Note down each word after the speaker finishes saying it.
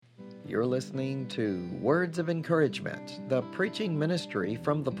You're listening to Words of Encouragement, the preaching ministry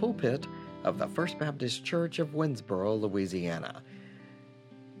from the pulpit of the First Baptist Church of Winsboro, Louisiana.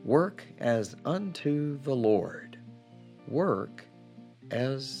 Work as unto the Lord. Work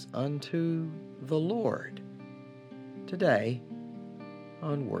as unto the Lord. Today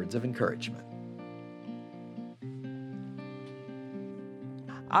on Words of Encouragement.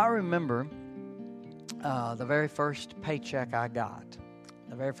 I remember the very first paycheck I got,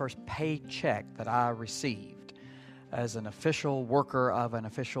 the very first paycheck that I received as an official worker of an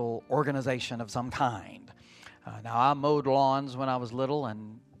official organization of some kind. Now, I mowed lawns when I was little,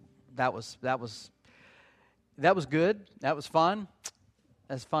 and that was good. That was fun,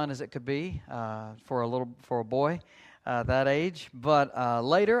 as fun as it could be for a boy that age. But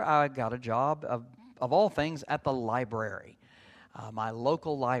later, I got a job of all things at the library. My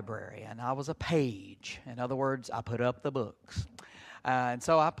local library, and I was a page. In other words, I put up the books. And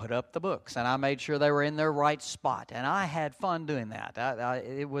so I put up the books, and I made sure they were in their right spot, and I had fun doing that.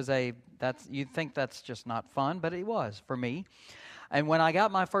 You'd think that's just not fun, but it was for me. And when I got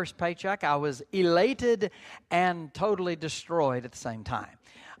my first paycheck, I was elated and totally destroyed at the same time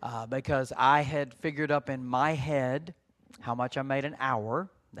because I had figured up in my head how much I made an hour.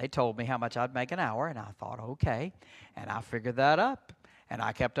 They told me how much I'd make an hour, and I thought, okay. And I figured that up, and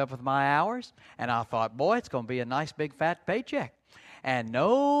I kept up with my hours, and I thought, boy, it's going to be a nice big fat paycheck. And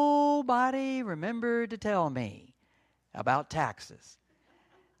nobody remembered to tell me about taxes.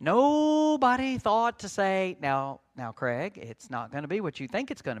 Nobody thought to say, now, Craig, it's not going to be what you think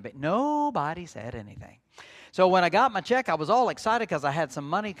it's going to be. Nobody said anything. So when I got my check, I was all excited because I had some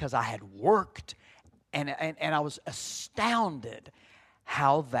money because I had worked, and I was astounded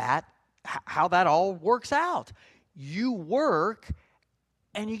how that all works out. You work,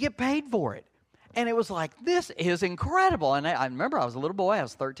 and you get paid for it. And it was like, this is incredible. And I remember I was a little boy. I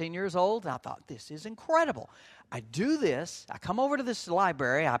was 13 years old. And I thought, this is incredible. I do this. I come over to this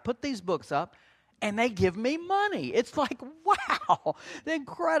library. I put these books up, and they give me money. It's like, wow,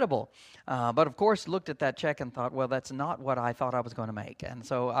 incredible. But, of course, looked at that check and thought, well, that's not what I thought I was going to make. And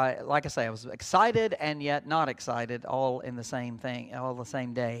so, I was excited and yet not excited all in the same thing, all the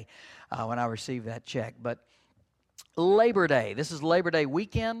same day when I received that check. But Labor Day. This is Labor Day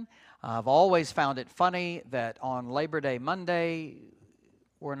weekend. I've always found it funny that on Labor Day Monday,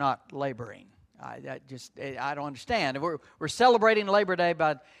 we're not laboring. I don't understand. We're celebrating Labor Day,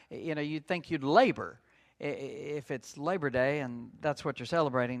 but you'd think you'd labor if it's Labor Day, and that's what you're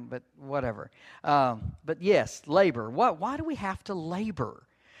celebrating. But whatever. But yes, labor. Why do we have to labor?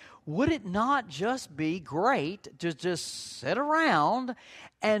 Would it not just be great to just sit around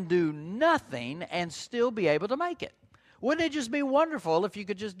and do nothing and still be able to make it? Wouldn't it just be wonderful if you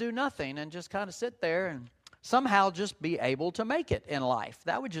could just do nothing and just kind of sit there and somehow just be able to make it in life?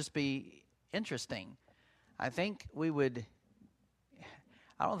 That would just be interesting. I don't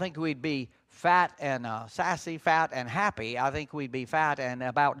think we'd be fat and sassy, fat and happy. I think we'd be fat and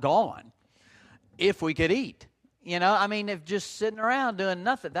about gone if we could eat. If just sitting around doing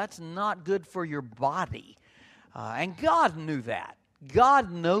nothing, that's not good for your body. And God knew that.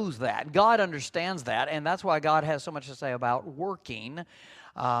 God knows that. God understands that. And that's why God has so much to say about working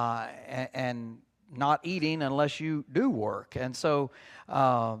and not eating unless you do work. And so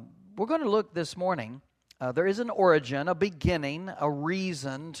we're going to look this morning. There is an origin, a beginning, a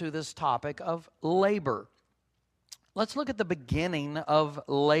reason to this topic of labor. Let's look at the beginning of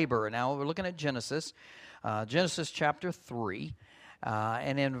labor. Now we're looking at Genesis chapter 3,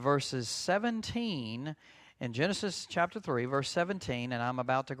 and in verses 17. In Genesis chapter 3, verse 17, and I'm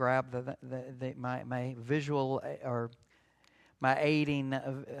about to grab my visual or my aiding,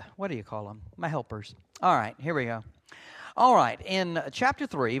 what do you call them? My helpers. All right, here we go. All right, in chapter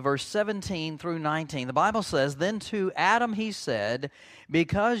 3, verse 17 through 19, the Bible says, "Then to Adam he said,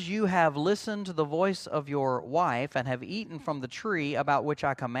 because you have listened to the voice of your wife and have eaten from the tree about which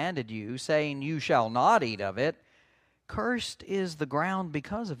I commanded you, saying, you shall not eat of it, cursed is the ground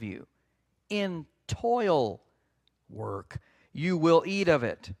because of you. In toil work you will eat of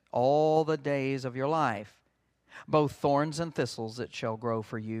it all the days of your life. Both thorns and thistles it shall grow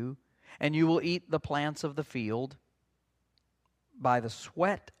for you, and you will eat the plants of the field. By the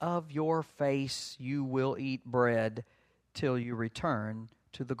sweat of your face you will eat bread till you return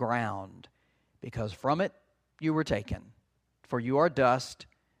to the ground, because from it you were taken. For you are dust,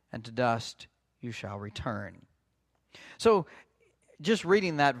 and to dust you shall return." So, just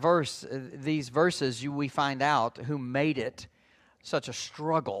reading that verse, these verses, we find out who made it such a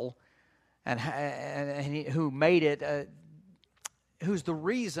struggle, and who made it, who's the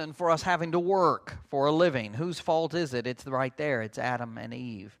reason for us having to work for a living. Whose fault is it? It's right there. It's Adam and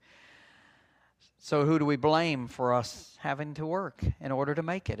Eve. So who do we blame for us having to work in order to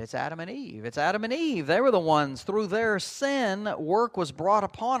make it? It's Adam and Eve. It's Adam and Eve. They were the ones, through their sin, work was brought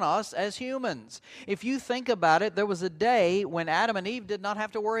upon us as humans. If you think about it, there was a day when Adam and Eve did not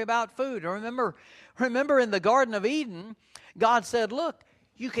have to worry about food. Remember in the Garden of Eden, God said, look,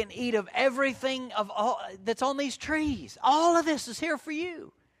 you can eat of everything that's on these trees. All of this is here for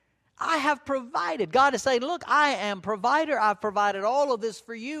you. I have provided. God is saying, look, I am provider. I've provided all of this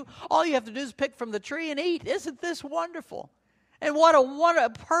for you. All you have to do is pick from the tree and eat. Isn't this wonderful? And what a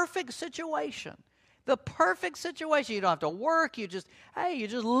perfect situation. The perfect situation. You don't have to work. You just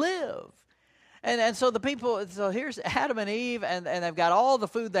live. And so here's Adam and Eve, and they've got all the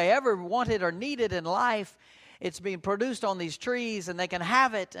food they ever wanted or needed in life. It's being produced on these trees, and they can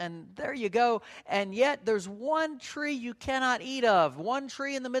have it, and there you go. And yet there's one tree you cannot eat of, one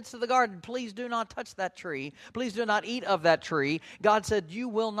tree in the midst of the garden. Please do not touch that tree. Please do not eat of that tree. God said, you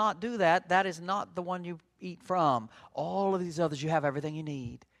will not do that. That is not the one you eat from. All of these others, you have everything you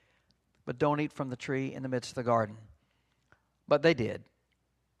need. But don't eat from the tree in the midst of the garden. But they did.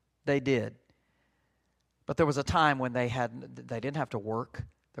 They did. But there was a time when they didn't have to work.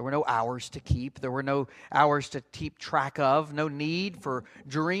 There were no hours to keep. There were no hours to keep track of. No need for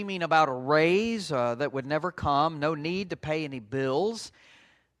dreaming about a raise that would never come. No need to pay any bills.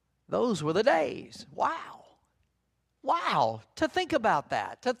 Those were the days. Wow. Wow. To think about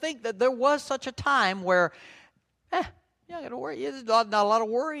that. To think that there was such a time where, you don't got to worry. There's not a lot of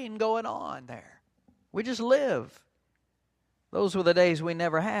worrying going on there. We just live. Those were the days we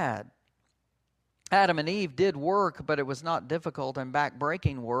never had. Adam and Eve did work, but it was not difficult and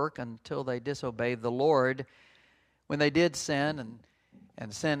backbreaking work until they disobeyed the Lord. When they did sin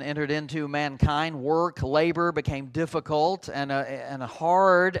and sin entered into mankind, work, labor became difficult and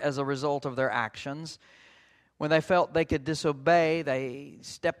hard as a result of their actions. When they felt they could disobey, they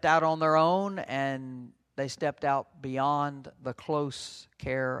stepped out on their own, and they stepped out beyond the close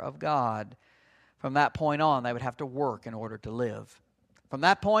care of God. From that point on, they would have to work in order to live. From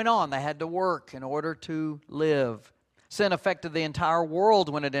that point on, they had to work in order to live. Sin affected the entire world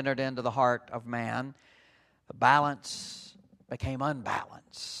when it entered into the heart of man. The balance became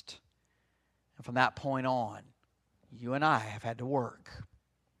unbalanced. And from that point on, you and I have had to work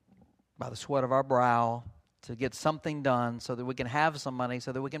by the sweat of our brow to get something done so that we can have some money,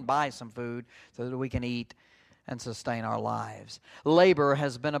 so that we can buy some food, so that we can eat and sustain our lives. Labor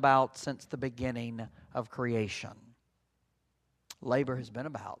has been about since the beginning of creation. Labor has been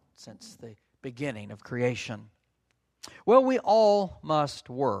about since the beginning of creation. Well, we all must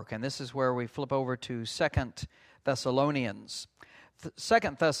work, and this is where we flip over to 2 Thessalonians. 2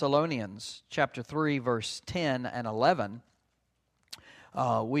 Thessalonians chapter 3, verse 10 and 11,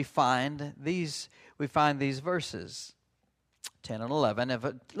 we find these verses, 10 and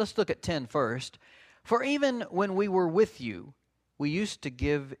 11. Let's look at 10 first. For even when we were with you, we used to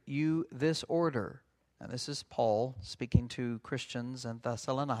give you this order. Now, this is Paul speaking to Christians in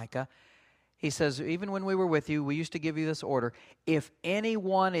Thessalonica. He says, even when we were with you, we used to give you this order. If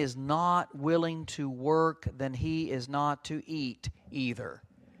anyone is not willing to work, then he is not to eat either.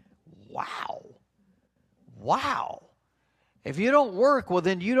 Wow. Wow. If you don't work, well,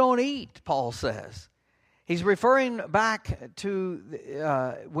 then you don't eat, Paul says. He's referring back to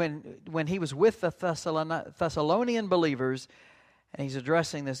when he was with the Thessalonian believers, and he's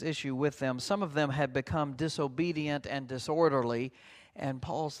addressing this issue with them. Some of them had become disobedient and disorderly. And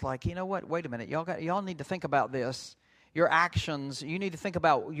Paul's like, you know what? Wait a minute. Y'all need to think about this. Your actions, you need to think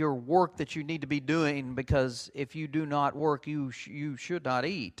about your work that you need to be doing, because if you do not work, you should not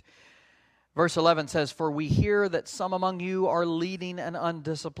eat. Verse 11 says, for we hear that some among you are leading an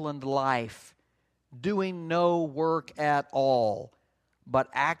undisciplined life, doing no work at all, but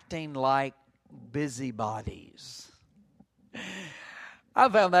acting like busybodies. I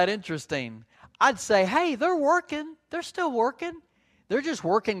found that interesting. I'd say, hey, they're working. They're still working. They're just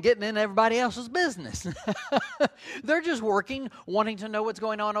working, getting in everybody else's business. They're just working, wanting to know what's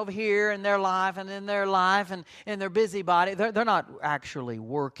going on over here in their life and in their life and in their busybody. They're not actually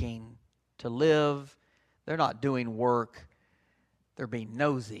working to live. They're not doing work. They're being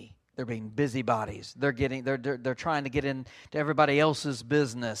nosy. They're being busybodies. They're trying to get into everybody else's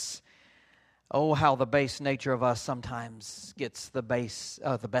business. Oh, how the base nature of us sometimes gets the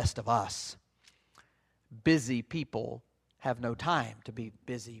best of us. Busy people have no time to be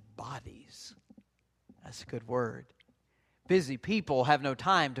busy bodies. That's a good word. Busy people have no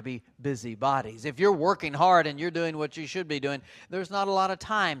time to be busy bodies. If you're working hard and you're doing what you should be doing, there's not a lot of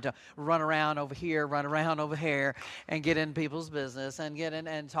time to run around over here, run around over here, and get in people's business and get in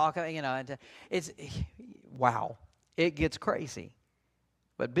and talk. It's wow. It gets crazy.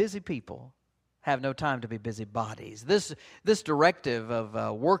 But busy people have no time to be busybodies. This directive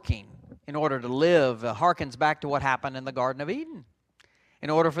of working in order to live harkens back to what happened in the Garden of Eden. In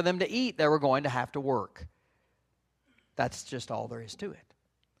order for them to eat, they were going to have to work. That's just all there is to it.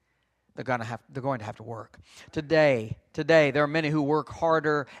 They're going to have to work. Today, there are many who work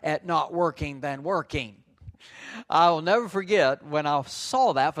harder at not working than working. I will never forget when I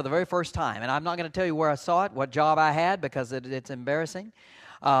saw that for the very first time. And I'm not going to tell you where I saw it, what job I had, because it's embarrassing.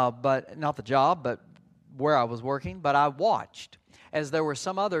 But not the job, but where I was working. But I watched as there were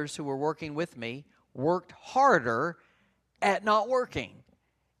some others who were working with me, worked harder at not working.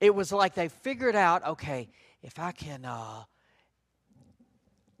 It was like they figured out, okay, if I can, I'm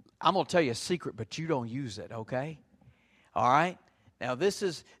going to tell you a secret, but you don't use it, okay? All right? Now,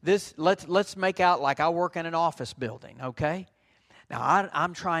 let's make out like I work in an office building, okay? Now,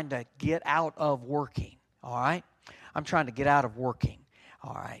 I'm trying to get out of working, all right? I'm trying to get out of working,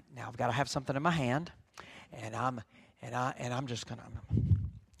 all right? Now, I've got to have something in my hand, and I'm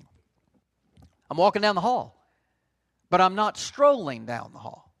walking down the hall, but I'm not strolling down the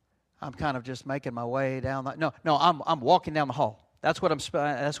hall. I'm kind of just making my way down I'm walking down the hall. That's what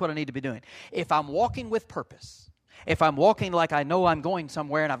I need to be doing. If I'm walking with purpose, if I'm walking like I know I'm going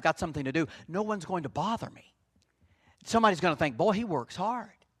somewhere and I've got something to do, no one's going to bother me. Somebody's going to think, boy, he works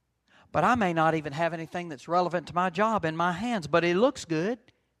hard. But I may not even have anything that's relevant to my job in my hands, but it looks good.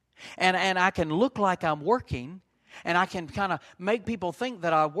 And I can look like I'm working, and I can kind of make people think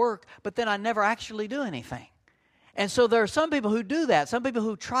that I work, but then I never actually do anything. And so there are some people who do that. Some people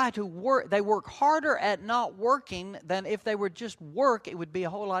who try to work, they work harder at not working than if they would just work, it would be a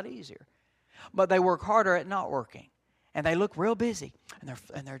whole lot easier. But they work harder at not working. And they look real busy. And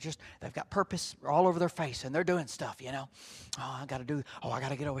they've got purpose all over their face, and they're doing stuff, you know. I got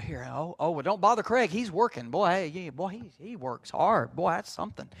to get over here. Well, don't bother Craig. He's working. Boy, he works hard. Boy, that's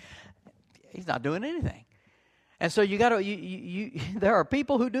something. He's not doing anything. And so there are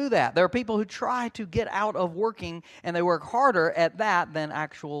people who do that. There are people who try to get out of working, and they work harder at that than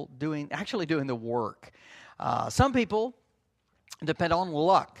actually doing the work. Some people depend on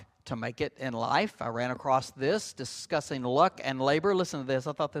luck to make it in life. I ran across this discussing luck and labor. Listen to this.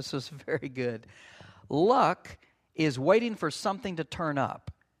 I thought this was very good. Luck is waiting for something to turn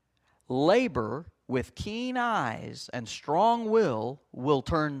up. Labor, with keen eyes and strong will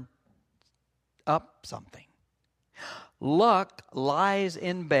turn up something. Luck lies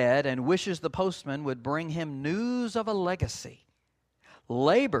in bed and wishes the postman would bring him news of a legacy.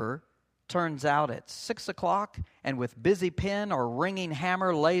 Labor turns out at 6 o'clock and with busy pen or ringing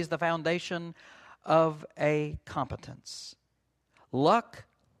hammer lays the foundation of a competence. Luck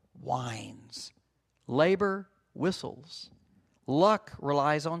whines. Labor whistles. Luck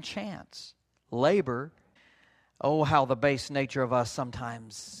relies on chance. Labor, oh, how the base nature of us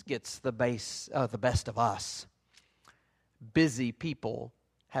sometimes gets the best of us. Busy people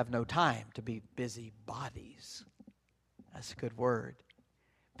have no time to be busy bodies. That's a good word.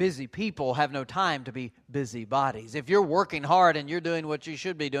 Busy people have no time to be busy bodies. If you're working hard and you're doing what you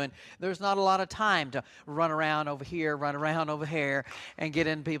should be doing, there's not a lot of time to run around over here, run around over here, and get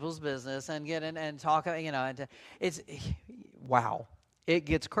in people's business and get in and talk. Wow, it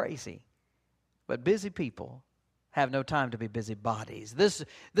gets crazy. But busy people have no time to be busy bodies. This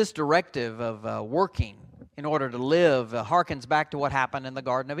directive of working in order to live harkens back to what happened in the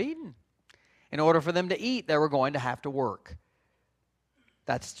Garden of Eden. In order for them to eat, they were going to have to work.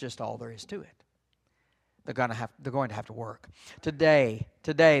 That's just all there is to it. They're going to have to work. Today,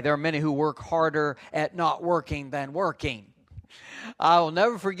 there are many who work harder at not working than working. I will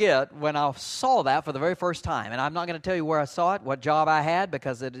never forget when I saw that for the very first time. And I'm not going to tell you where I saw it, what job I had,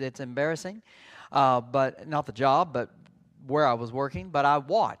 because it's embarrassing. But not the job, but where I was working. But I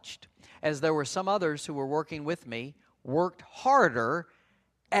watched as there were some others who were working with me, worked harder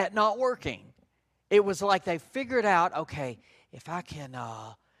at not working. It was like they figured out, okay, if I can,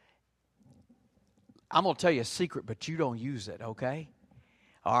 I'm going to tell you a secret, but you don't use it, okay?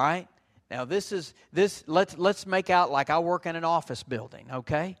 All right? Now, let's make out like I work in an office building,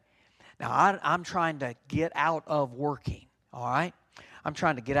 okay? Now, I'm trying to get out of working, all right? I'm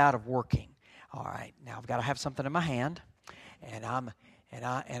trying to get out of working, all right? Now, I've got to have something in my hand, and I'm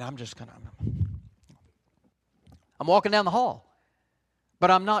walking down the hall,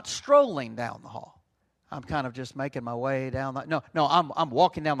 but I'm not strolling down the hall. I'm kind of just making my way down. I'm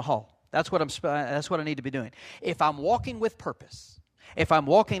walking down the hall. That's what I need to be doing. If I'm walking with purpose, if I'm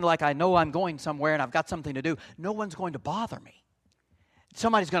walking like I know I'm going somewhere and I've got something to do, no one's going to bother me.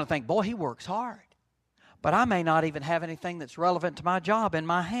 Somebody's going to think, boy, he works hard. But I may not even have anything that's relevant to my job in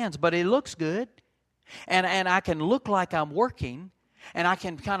my hands, but it looks good. And I can look like I'm working, And I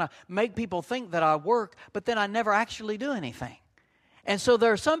can kind of make people think that I work, but then I never actually do anything. And so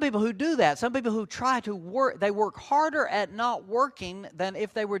there are some people who do that. Some people who try to work, they work harder at not working than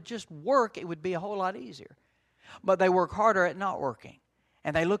if they would just work, it would be a whole lot easier. But they work harder at not working.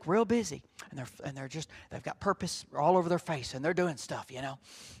 And they look real busy. And they've got purpose all over their face. And they're doing stuff, you know.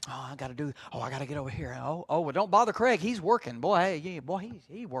 I got to get over here. Well, don't bother Craig. He's working. Boy,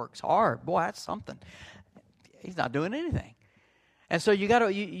 he works hard. Boy, that's something. He's not doing anything. And so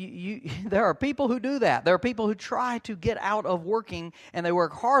there are people who do that. There are people who try to get out of working, and they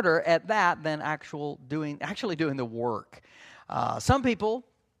work harder at that than actually doing the work. Some people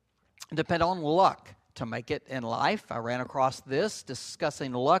depend on luck to make it in life. I ran across this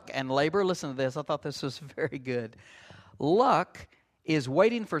discussing luck and labor. Listen to this. I thought this was very good. Luck is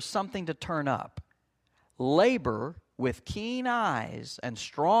waiting for something to turn up. Labor, with keen eyes and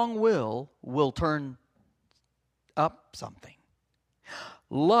strong will turn up something.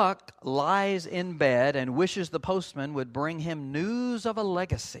 Luck lies in bed and wishes the postman would bring him news of a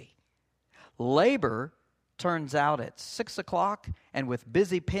legacy. Labor turns out at 6 o'clock and with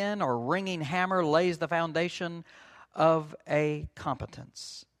busy pen or ringing hammer lays the foundation of a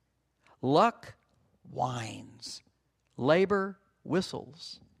competence. Luck whines. Labor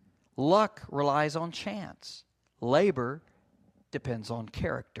whistles. Luck relies on chance. Labor depends on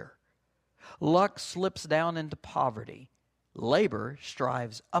character. Luck slips down into poverty. Labor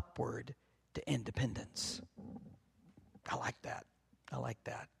strives upward to independence. I like that.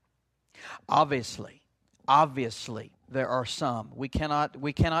 Obviously, there are some. We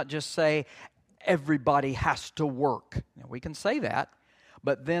cannot just say everybody has to work. Now, we can say that,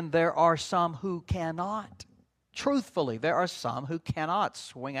 but then there are some who cannot. Truthfully, there are some who cannot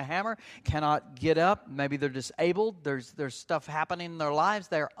swing a hammer, cannot get up. Maybe they're disabled. There's stuff happening in their lives.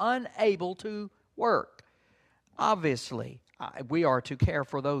 They're unable to work. Obviously, we are to care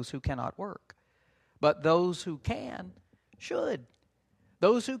for those who cannot work. But those who can should.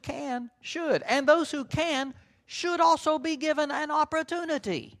 Those who can should. And those who can should also be given an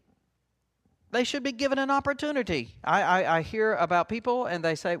opportunity. They should be given an opportunity. I hear about people and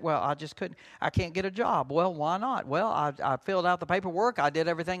they say, well, I can't get a job. Well, why not? Well, I filled out the paperwork. I did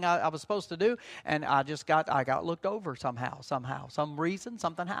everything I was supposed to do. And I got looked over somehow, some reason,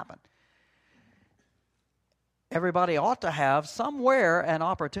 something happened. Everybody ought to have somewhere an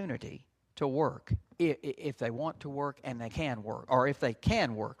opportunity to work if they want to work and they can work. Or if they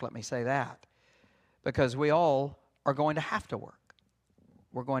can work, let me say that. Because we all are going to have to work.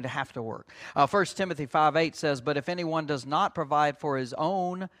 We're going to have to work. 1 Timothy 5:8 says, but if anyone does not provide for his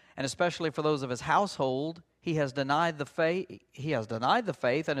own, and especially for those of his household, he has denied the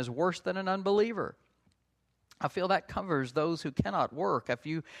faith and is worse than an unbeliever. I feel that covers those who cannot work.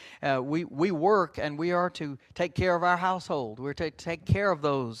 We work and we are to take care of our household. We're to take care of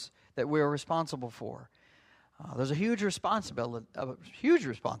those that we are responsible for. There's a huge responsibility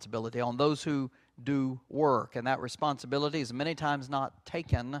on those who do work, and that responsibility is many times not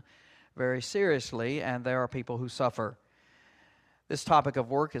taken very seriously, and there are people who suffer. This topic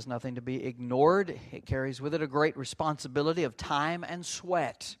of work is nothing to be ignored. It carries with it a great responsibility of time and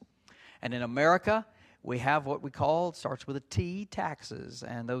sweat. And in America, we have what we call, it starts with a T, taxes.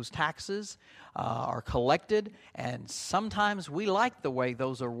 And those taxes are collected, and sometimes we like the way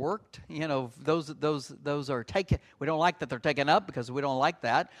those are worked. You know, those are taken. We don't like that they're taken up because we don't like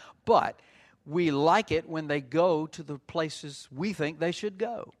that. But we like it when they go to the places we think they should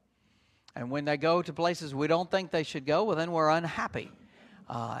go. And when they go to places we don't think they should go, well, then we're unhappy.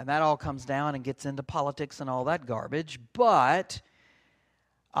 And that all comes down and gets into politics and all that garbage. But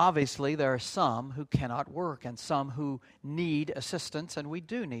obviously, there are some who cannot work and some who need assistance, and we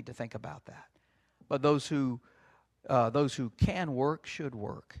do need to think about that. But those who can work should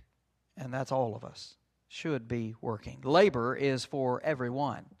work, and that's all of us, should be working. Labor is for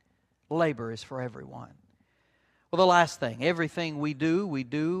everyone. Labor is for everyone. Well, the last thing, everything we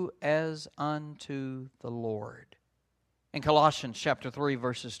do as unto the Lord. In Colossians chapter 3,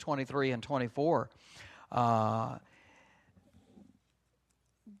 verses 23 and 24,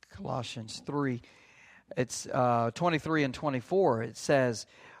 Colossians 3, it's 23 and 24. It says,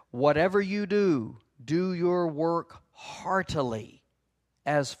 whatever you do your work heartily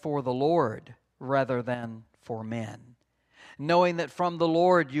as for the Lord rather than for men, knowing that from the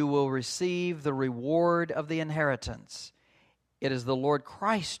Lord you will receive the reward of the inheritance. It is the Lord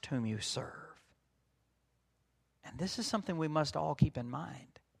Christ whom you serve. And this is something we must all keep in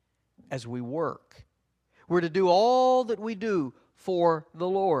mind as we work. We're to do all that we do for the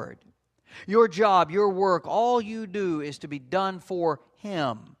Lord. Your job, your work, all you do is to be done for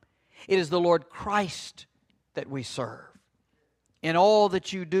Him. It is the Lord Christ that we serve. In all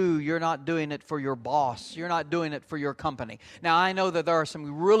that you do, you're not doing it for your boss. You're not doing it for your company. Now, I know that there are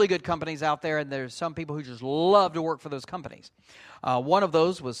some really good companies out there, and there's some people who just love to work for those companies. One of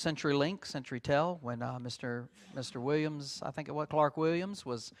those was CenturyTel, when Mr. Williams, I think it was Clark Williams,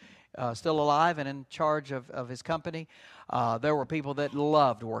 was still alive and in charge of his company. There were people that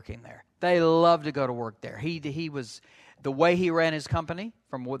loved working there. They loved to go to work there. He was, the way he ran his company,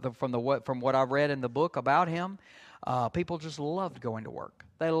 from what I read in the book about him, people just loved going to work.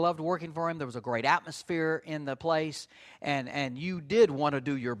 They loved working for him. There was a great atmosphere in the place, and you did want to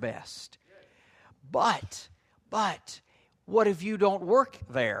do your best. But what if you don't work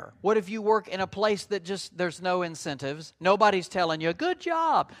there? What if you work in a place that just, there's no incentives? Nobody's telling you, good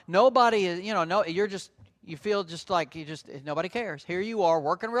job. Nobody is, you feel just like nobody cares. Here you are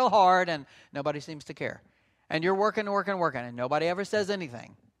working real hard, and nobody seems to care. And you're working, and nobody ever says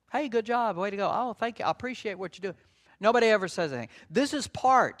anything. Hey, good job, way to go. Oh, thank you, I appreciate what you do. Nobody ever says anything. This is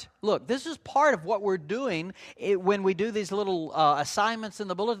part of what we're doing when we do these little assignments in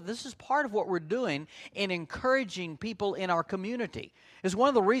the bulletin. This is part of what we're doing in encouraging people in our community. It's one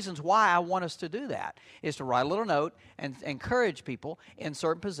of the reasons why I want us to do that, is to write a little note and encourage people in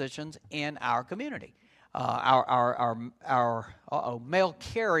certain positions in our community. Our mail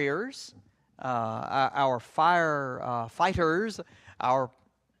carriers, our fire fighters, our,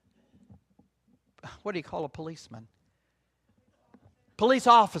 what do you call a policeman? Police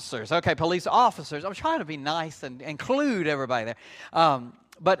officers. Okay, police officers. I'm trying to be nice and include everybody there.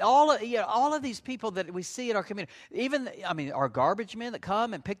 But all of these people that we see in our community, our garbage men that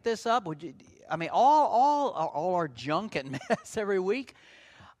come and pick this up, all our junk and mess every week,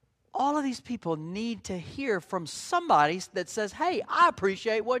 all of these people need to hear from somebody that says, hey, I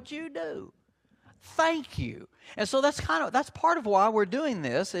appreciate what you do. Thank you. And so that's part of why we're doing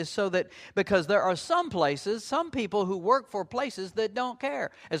this, is so that, because there are some people who work for places that don't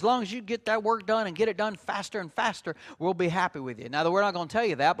care. As long as you get that work done and get it done faster and faster, we'll be happy with you. Now, we're not going to tell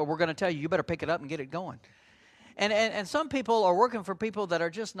you that, but we're going to tell you better pick it up and get it going. And some people are working for people that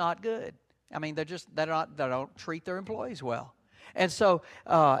are just not good. I mean, they don't treat their employees well. And so,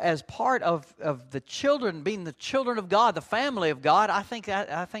 as part of the children, being the children of God, the family of God, I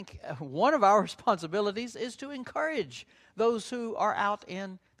think one of our responsibilities is to encourage those who are out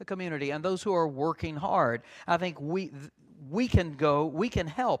in the community and those who are working hard. I think we can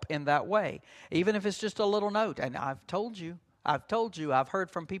help in that way, even if it's just a little note. And I've told you, I've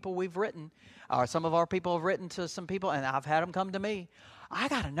heard from people we've written. Some of our people have written to some people, and I've had them come to me. I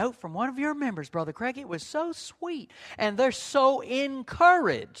got a note from one of your members, Brother Craig. It was so sweet. And they're so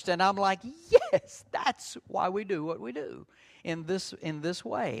encouraged. And I'm like, yes, that's why we do what we do in this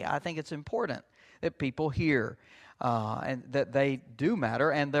way. I think it's important that people hear and that they do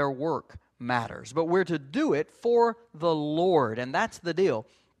matter and their work matters. But we're to do it for the Lord. And that's the deal.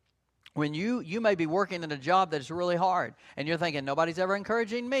 When you may be working in a job that's really hard, and you're thinking, nobody's ever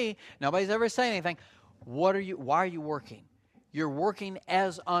encouraging me, nobody's ever saying anything. Why are you working? You're working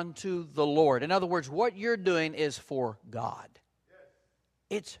as unto the Lord. In other words, what you're doing is for God.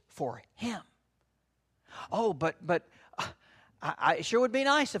 It's for Him. Oh, but it sure would be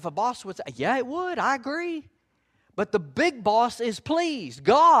nice if a boss would say, yeah, it would, I agree. But the big boss is pleased.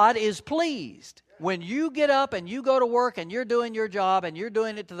 God is pleased. When you get up and you go to work and you're doing your job and you're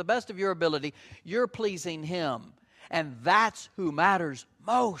doing it to the best of your ability, you're pleasing Him. And that's who matters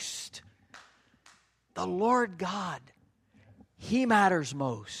most. The Lord God. He matters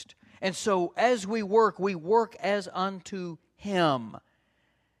most. And so as we work as unto Him.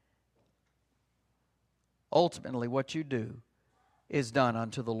 Ultimately, what you do is done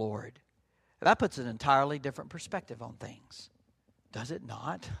unto the Lord. That puts an entirely different perspective on things. Does it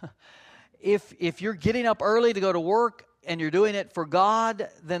not? If you're getting up early to go to work and you're doing it for God,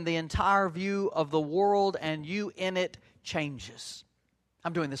 then the entire view of the world and you in it changes.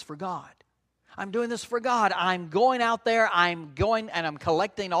 I'm doing this for God. I'm doing this for God. I'm going out there, I'm going and I'm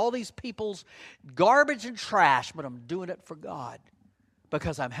collecting all these people's garbage and trash, but I'm doing it for God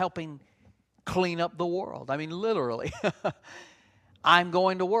because I'm helping clean up the world. I mean, literally. I'm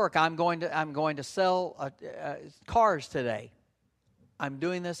going to work. I'm going to sell cars today. I'm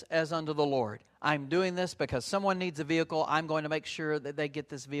doing this as unto the Lord. I'm doing this because someone needs a vehicle. I'm going to make sure that they get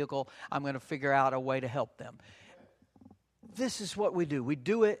this vehicle. I'm going to figure out a way to help them. This is what we do. We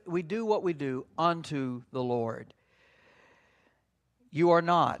do what we do unto the Lord. You are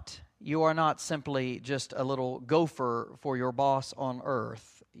not simply just a little gopher for your boss on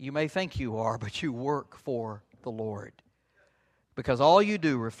earth. You may think you are, but you work for the Lord. Because all you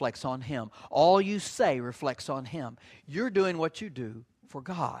do reflects on Him. All you say reflects on Him. You're doing what you do for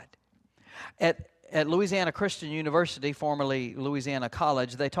God. At Louisiana Christian University, formerly Louisiana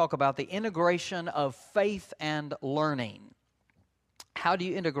College, they talk about the integration of faith and learning. How do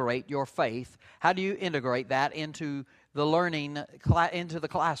you integrate your faith? How do you integrate that into the learning, into the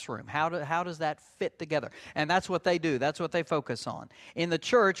classroom? How does that fit together? And that's what they do. That's what they focus on. In the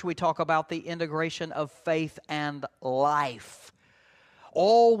church, we talk about the integration of faith and life.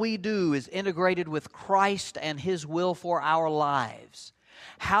 All we do is integrated with Christ and His will for our lives.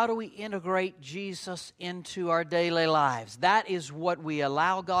 How do we integrate Jesus into our daily lives? That is what we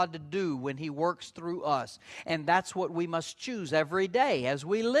allow God to do when He works through us. And that's what we must choose every day as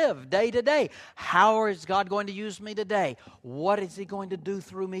we live day to day. How is God going to use me today? What is He going to do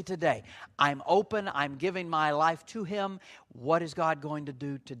through me today? I'm open. I'm giving my life to Him. What is God going to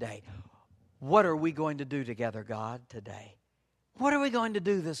do today? What are we going to do together, God, today? What are we going to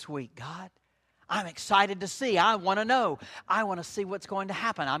do this week, God? I'm excited to see. I want to know. I want to see what's going to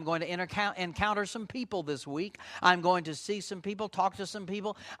happen. I'm going to encounter some people this week. I'm going to see some people, talk to some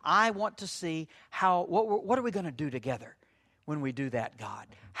people. I want to see what are we going to do together when we do that, God?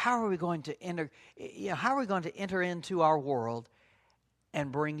 How are we going to enter into our world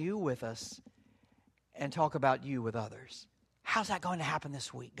and bring you with us and talk about you with others? How's that going to happen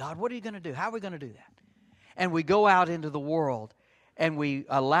this week, God? What are you going to do? How are we going to do that? And we go out into the world and we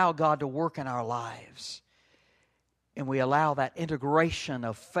allow God to work in our lives. And we allow that integration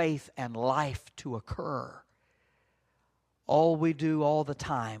of faith and life to occur. All we do all the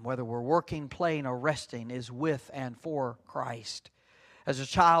time, whether we're working, playing, or resting, is with and for Christ. As a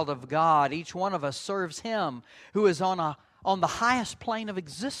child of God, each one of us serves Him who is on the highest plane of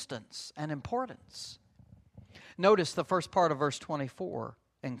existence and importance. Notice the first part of verse 24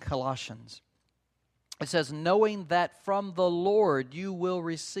 in Colossians. It says, knowing that from the Lord you will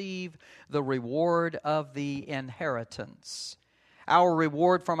receive the reward of the inheritance. Our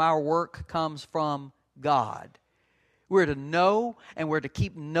reward from our work comes from God. We're to know and we're to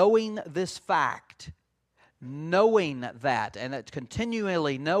keep knowing this fact. Knowing that, and it's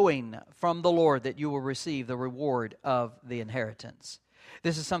continually knowing from the Lord that you will receive the reward of the inheritance.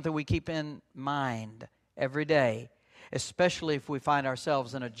 This is something we keep in mind every day, especially if we find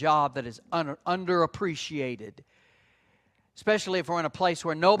ourselves in a job that is underappreciated. Especially if we're in a place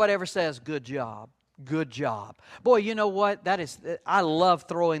where nobody ever says, good job, good job. Boy, you know what? I love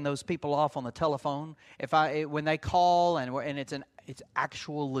throwing those people off on the telephone. When they call and it's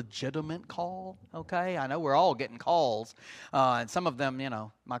actual legitimate call, okay? I know we're all getting calls, and some of them,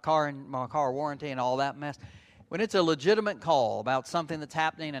 my car warranty and all that mess. When it's a legitimate call about something that's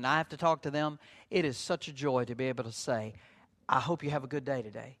happening and I have to talk to them, it is such a joy to be able to say, I hope you have a good day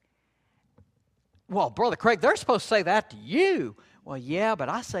today. Well, Brother Craig, they're supposed to say that to you. Well, yeah, but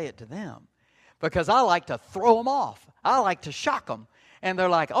I say it to them because I like to throw them off. I like to shock them. And they're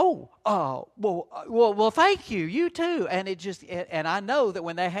like, well, thank you, you too. And and I know that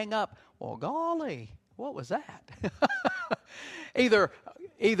when they hang up, well, golly, what was that?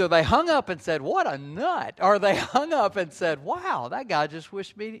 Either they hung up and said, what a nut, or they hung up and said, wow, that guy just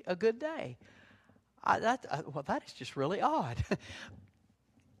wished me a good day. That is just really odd.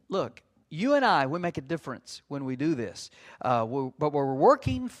 Look, you and I, we make a difference when we do this. But we're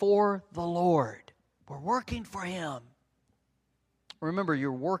working for the Lord. We're working for Him. Remember,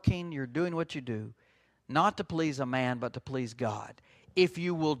 you're doing what you do, not to please a man, but to please God. If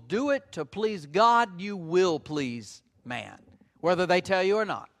you will do it to please God, you will please man. Whether they tell you or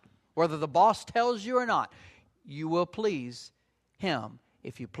not, whether the boss tells you or not, you will please Him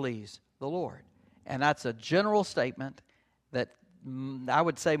if you please the Lord. And that's a general statement that I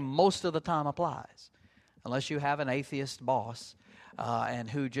would say most of the time applies, unless you have an atheist boss and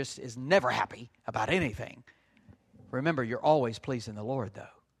who just is never happy about anything. Remember, you're always pleasing the Lord, though,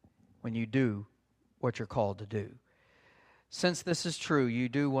 when you do what you're called to do. Since this is true, you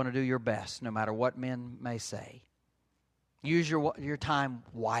do want to do your best, no matter what men may say. Use your time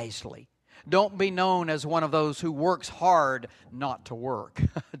wisely. Don't be known as one of those who works hard not to work.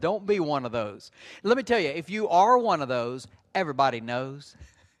 Don't be one of those. Let me tell you, if you are one of those, everybody knows.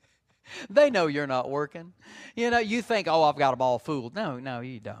 They know you're not working. You think, I've got them all fooled. No,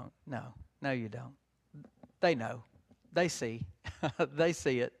 you don't. No, you don't. They know. They see. They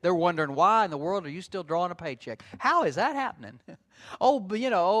see it. They're wondering, why in the world are you still drawing a paycheck? How is that happening? Old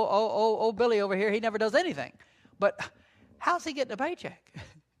Billy over here, he never does anything. But how's he getting a paycheck?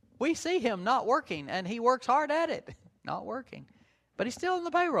 We see him not working, and he works hard at it. Not working. But he's still in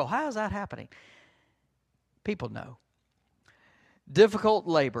the payroll. How is that happening? People know. Difficult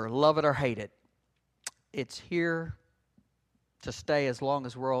labor, love it or hate it. It's here to stay as long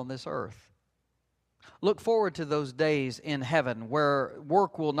as we're on this earth. Look forward to those days in heaven where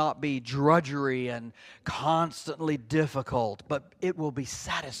work will not be drudgery and constantly difficult, but it will be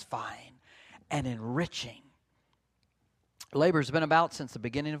satisfying and enriching. Labor's been about since the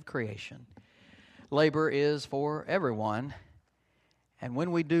beginning of creation. Labor is for everyone. And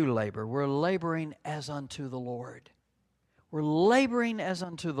when we do labor, we're laboring as unto the Lord. We're laboring as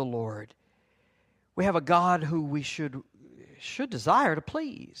unto the Lord. We have a God who we should desire to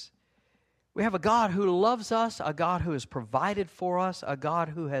please. We have a God who loves us, a God who has provided for us, a God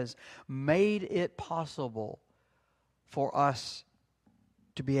who has made it possible for us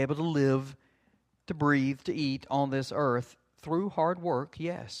to be able to live, to breathe, to eat on this earth through hard work,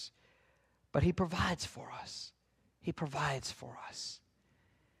 yes. But He provides for us. He provides for us.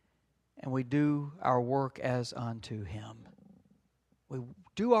 And we do our work as unto Him. We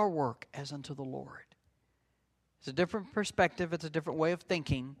do our work as unto the Lord. It's a different perspective. It's a different way of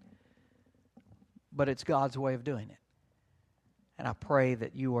thinking. But it's God's way of doing it. And I pray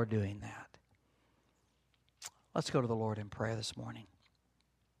that you are doing that. Let's go to the Lord in prayer this morning.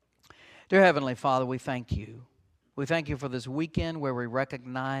 Dear Heavenly Father, we thank you. We thank you for this weekend where we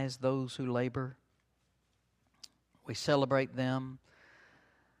recognize those who labor. We celebrate them.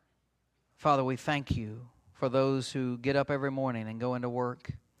 Father, we thank you for those who get up every morning and go into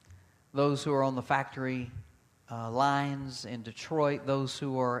work, those who are on the factory lines in Detroit, those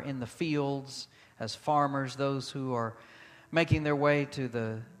who are in the fields as farmers, those who are making their way to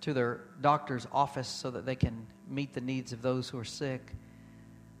their doctor's office so that they can meet the needs of those who are sick.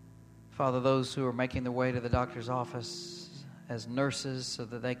 Father, those who are making their way to the doctor's office as nurses so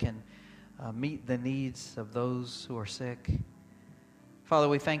that they can meet the needs of those who are sick. Father,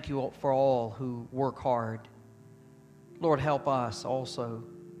 we thank you for all who work hard. Lord, help us also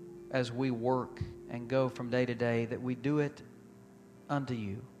as we work and go from day to day, that we do it unto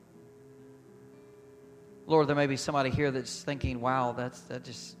you. Lord, there may be somebody here that's thinking, wow,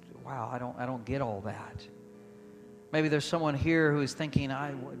 I don't get all that. Maybe there's someone here who is thinking,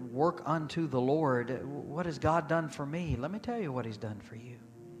 I work unto the Lord. What has God done for me? Let me tell you what He's done for you.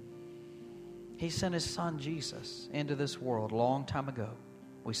 He sent His Son Jesus into this world a long time ago.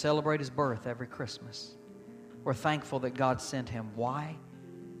 We celebrate His birth every Christmas. We're thankful that God sent Him. Why?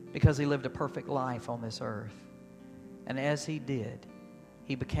 Because He lived a perfect life on this earth. And as He did,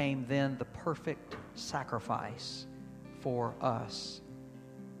 He became then the perfect sacrifice for us.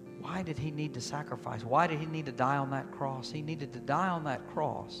 Why did He need to sacrifice? Why did He need to die on that cross? He needed to die on that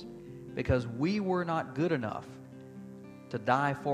cross because we were not good enough to die for